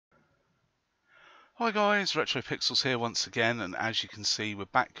Hi guys, Retro Pixels here once again, and as you can see we're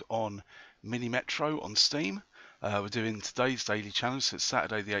back on Mini Metro on Steam. We're doing today's daily challenge, so it's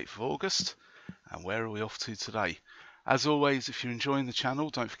Saturday the 8th of August, and where are we off to today? As always, if you're enjoying the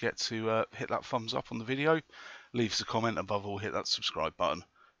channel, don't forget to hit that thumbs up on the video, leave us a comment, above all hit that subscribe button.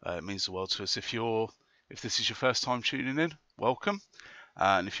 It means the world to us. If this is your first time tuning in, welcome,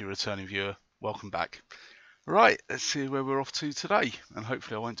 and if you're a returning viewer, welcome back. Right, let's see where we're off to today, and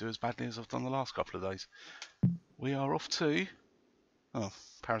hopefully I won't do as badly as I've done the last couple of days. We are off to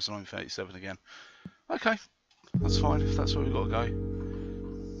Paris 937 again. Okay, that's fine if that's where we've got to go.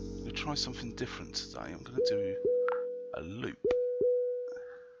 We'll try something different today. I'm going to do a loop,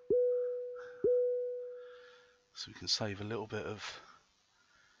 so we can save a little bit of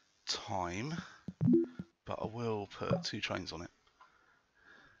time, but I will put 2 trains on it.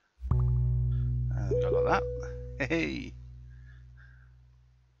 And go like that. Hey!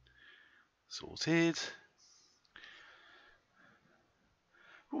 Sorted.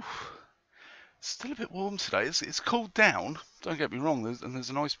 Oof. Still a bit warm today. It's cooled down, don't get me wrong, there's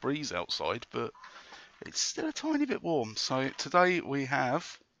a nice breeze outside, but it's still a tiny bit warm. So today we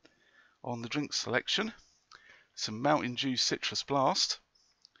have, on the drink selection, some Mountain Dew Citrus Blast,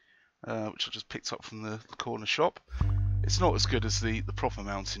 which I just picked up from the corner shop. It's not as good as the proper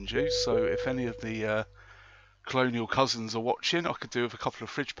Mountain Dew, so if any of the colonial cousins are watching, I could do with a couple of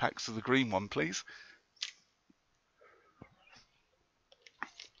fridge packs of the green one, please.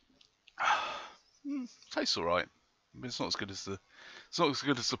 Tastes alright. It's not as good as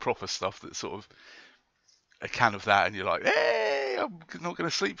the proper stuff that's sort of a can of that and you're like, hey, I'm not going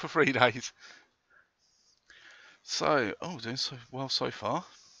to sleep for 3 days. So, doing so well so far.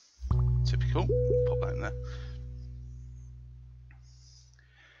 Typical. Pop that in there.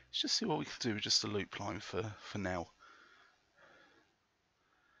 Let's just see what we can do with just a loop line for now.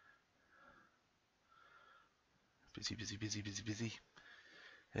 Busy, busy, busy, busy, busy.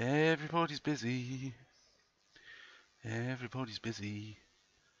 Everybody's busy. Everybody's busy.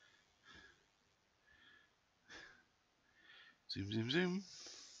 Zoom, zoom, zoom.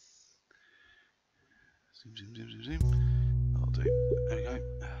 Zoom, zoom, zoom, zoom, zoom. That'll do. There we go.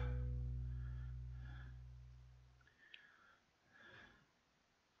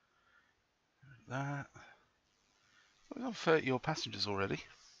 That. We've got 30 odd passengers already.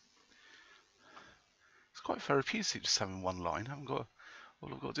 It's quite therapeutic just having one line. All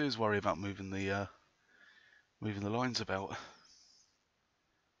I've got to do is worry about moving the lines about.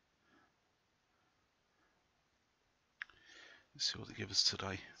 Let's see what they give us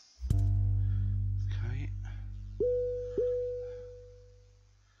today. Okay.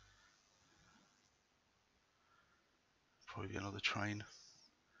 Probably another train.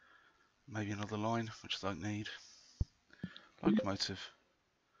 Maybe another line, which I don't need. Locomotive.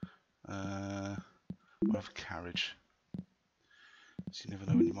 We'll have a carriage. So you never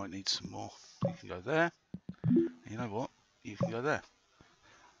know when you might need some more. You can go there. And you know what? You can go there.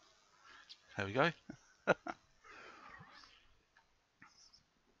 There we go.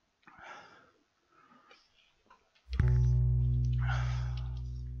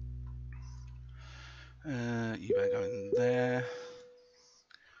 You better go in there.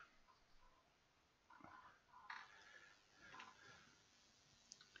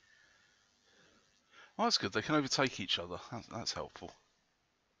 Oh, that's good. They can overtake each other. That's helpful.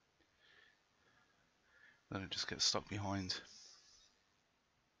 Then it just gets stuck behind.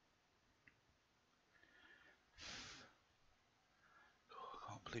 Oh, I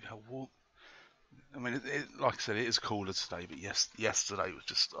can't believe how warm. I mean, like I said, it is cooler today, but yesterday was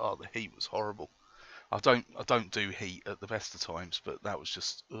just, the heat was horrible. I don't do heat at the best of times, but that was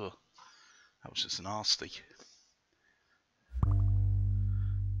just, that was just nasty.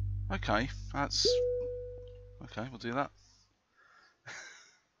 Okay, we'll do that.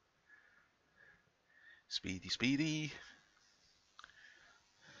 Speedy, speedy.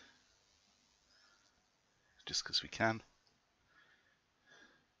 Just because we can.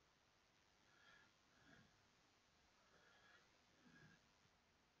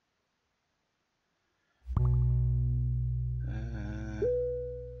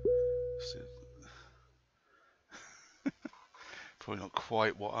 Probably not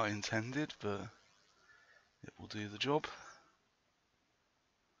quite what I intended, but it will do the job.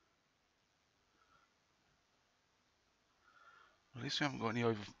 At least we haven't got any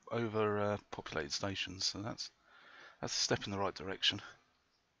overpopulated stations, so that's a step in the right direction.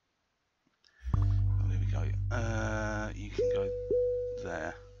 Oh, there we go. You can go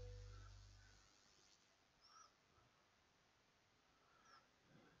there.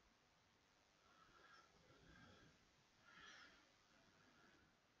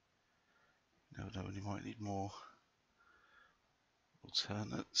 Never know when you might need more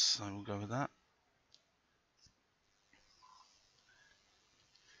alternates, so we'll go with that.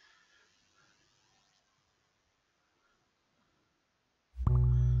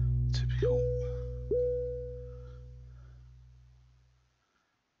 Typical.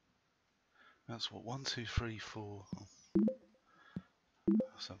 That's what, 1, 2, 3, 4.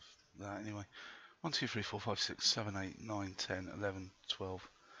 Let's have that anyway. 1, 2, 3, 4, 5, 6, 7, 8, 9, 10, 11, 12,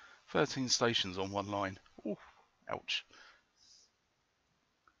 13 stations on one line. Ooh, ouch.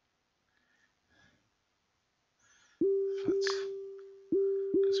 That's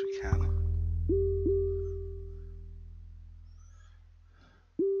because we can.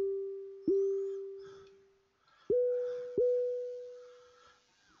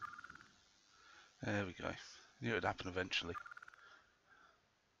 There we go. Knew it would happen eventually.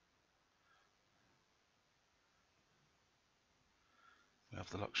 We have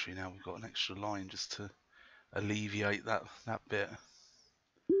the luxury now. We've got an extra line just to alleviate that bit.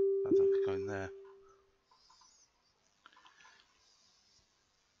 That could go in there.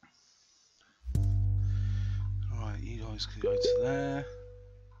 Alright, you guys can go to there.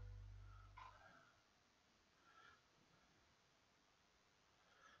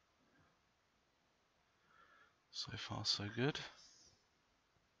 So far so good.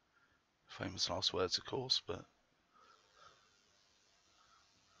 Famous last words, of course, but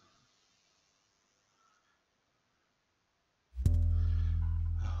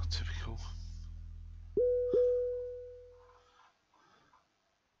oh, typical.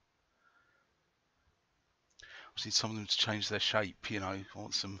 I need some of them to change their shape, you know. I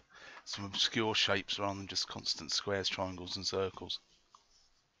want some obscure shapes rather than just constant squares, triangles and circles.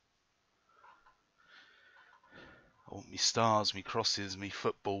 I want me stars, me crosses, me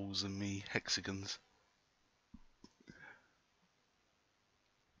footballs and me hexagons.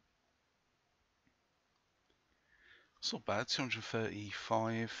 It's not bad,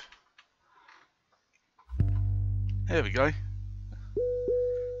 235. There we go.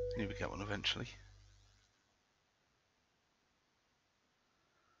 Knew we'd get one eventually.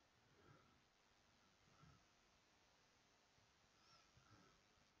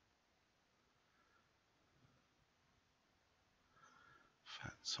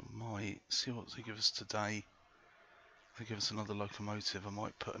 So I might see what they give us today. If they give us another locomotive, I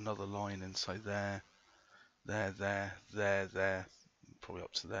might put another line in, say there, there, probably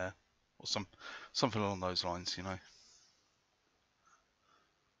up to there, or something along those lines, you know.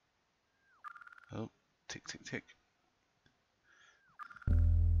 Oh, tick, tick, tick.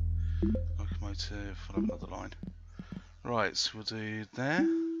 Locomotive, we'll have another line. Right, so we'll do there,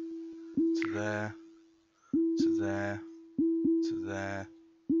 to there, to there, to there,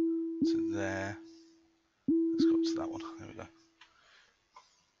 to there. Let's go up to that one. There we go.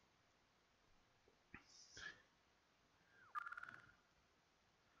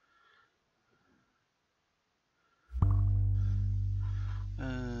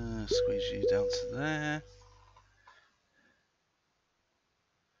 Squeeze you down to there.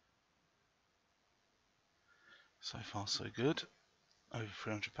 So far so good. Over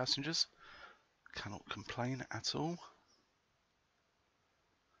 300 passengers. Cannot complain at all.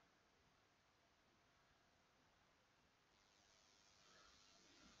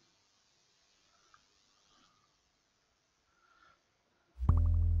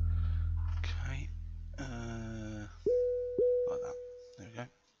 Okay. Like that. There we go.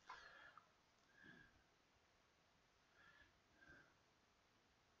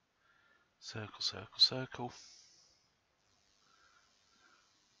 Circle, circle, circle.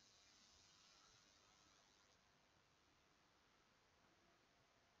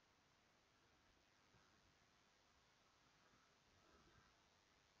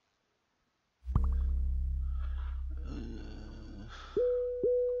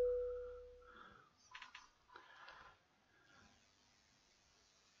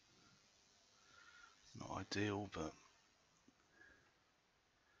 Not ideal, but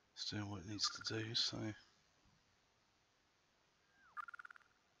it's doing what it needs to do, so.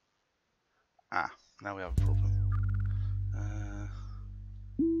 Now we have a problem.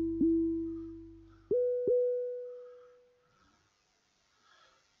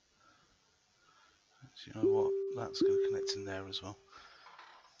 So you know what? That's going to connect in there as well.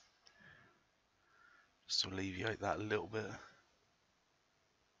 Just to alleviate that a little bit.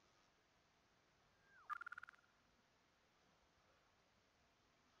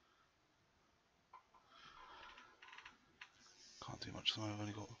 Can't do much, so I've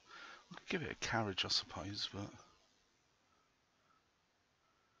only got. I could give it a carriage, I suppose, but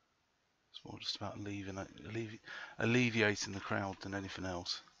it's more just about alleviating the crowd than anything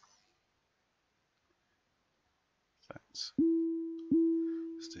else. Let's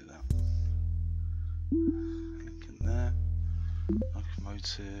do that. Link in there.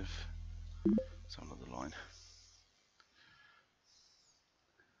 Locomotive. Let's have another line.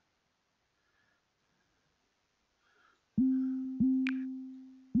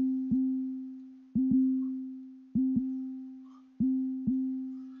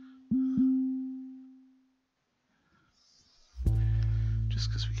 Just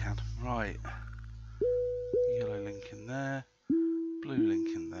because we can. Right. Yellow link in there. Blue link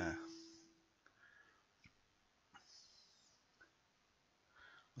in there.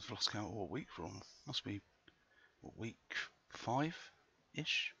 I've lost count of what week we're on. Must be what, week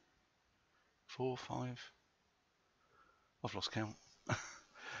 5-ish? 4, 5? I've lost count.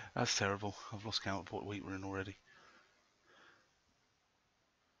 That's terrible. I've lost count of what week we're in already.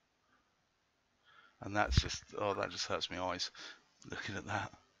 And that's just, oh, that just hurts my eyes looking at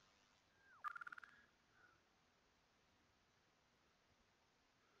that.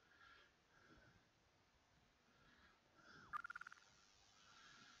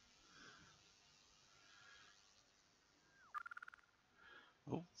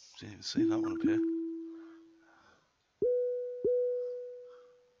 Oh, didn't even see that one appear.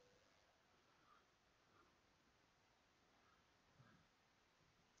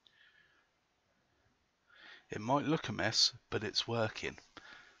 It might look a mess, but it's working,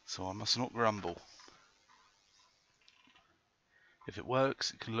 so I must not grumble. If it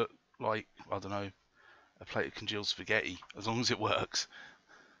works, it can look like, I don't know, a plate of congealed spaghetti, as long as it works.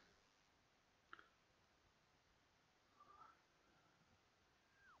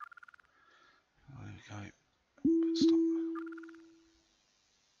 There we go. Stop.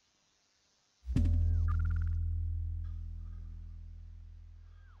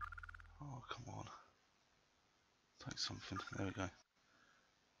 Oh, come on. Take something. There we go.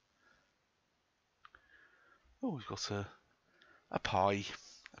 Oh, we've got a pie.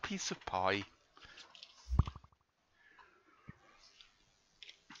 A piece of pie.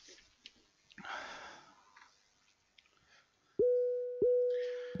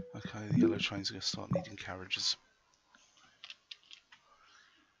 Okay, the yellow trains are going to start needing carriages.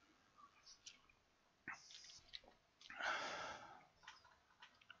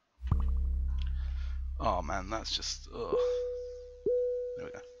 Oh man, that's just, ugh. There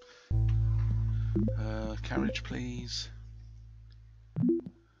we go. Carriage, please.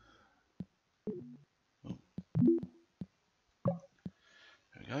 Oh. There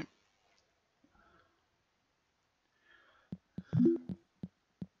we go.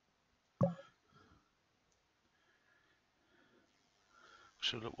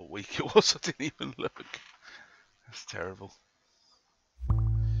 Should have looked what week it was. I didn't even look. That's terrible.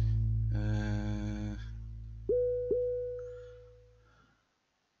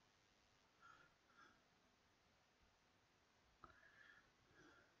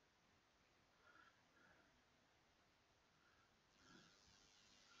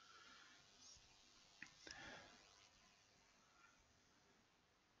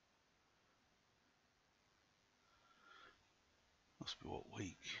 Must be what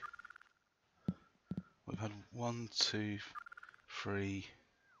week? We've had 1, 2, 3.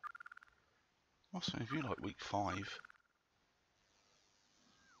 Must be like week 5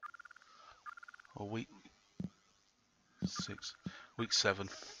 or week 6, week 7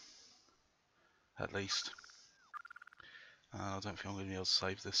 at least. I don't think I'm going to be able to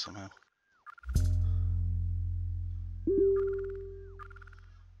save this somehow.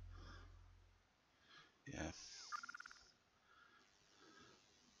 Yeah.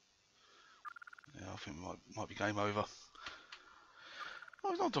 Yeah, I think might be game over.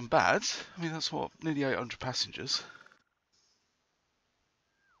 Well, it's not done bad. I mean, that's what, nearly 800 passengers.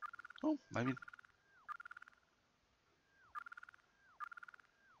 Oh, maybe.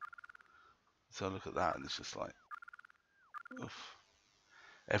 So I look at that and it's just like, oof.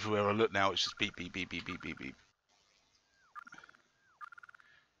 Everywhere I look now, it's just beep, beep, beep, beep, beep, beep, beep.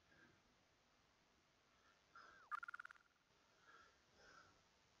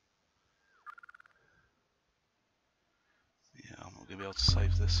 Yeah, I'm not going to be able to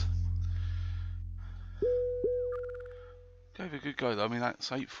save this. Gave a good go though. I mean,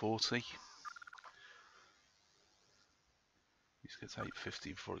 that's 840. Let's get to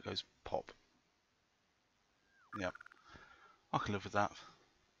 850 before it goes pop. Yep. I can live with that.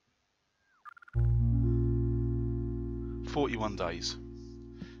 41 days.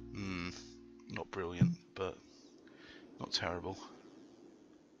 Not brilliant, but not terrible.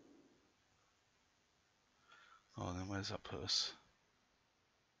 Oh, then where's that put us?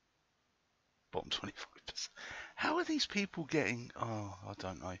 Bottom 25%. How are these people getting... Oh, I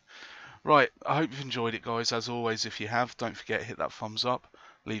don't know. Right, I hope you've enjoyed it, guys. As always, if you have, don't forget, hit that thumbs up,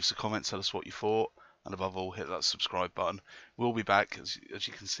 leave us a comment, tell us what you thought, and above all, hit that subscribe button. We'll be back. As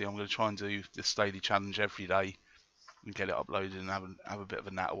you can see, I'm going to try and do this daily challenge every day and get it uploaded and have a bit of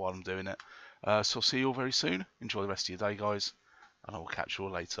a natter while I'm doing it. So I'll see you all very soon. Enjoy the rest of your day, guys, and I will catch you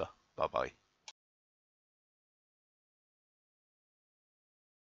all later. Bye-bye.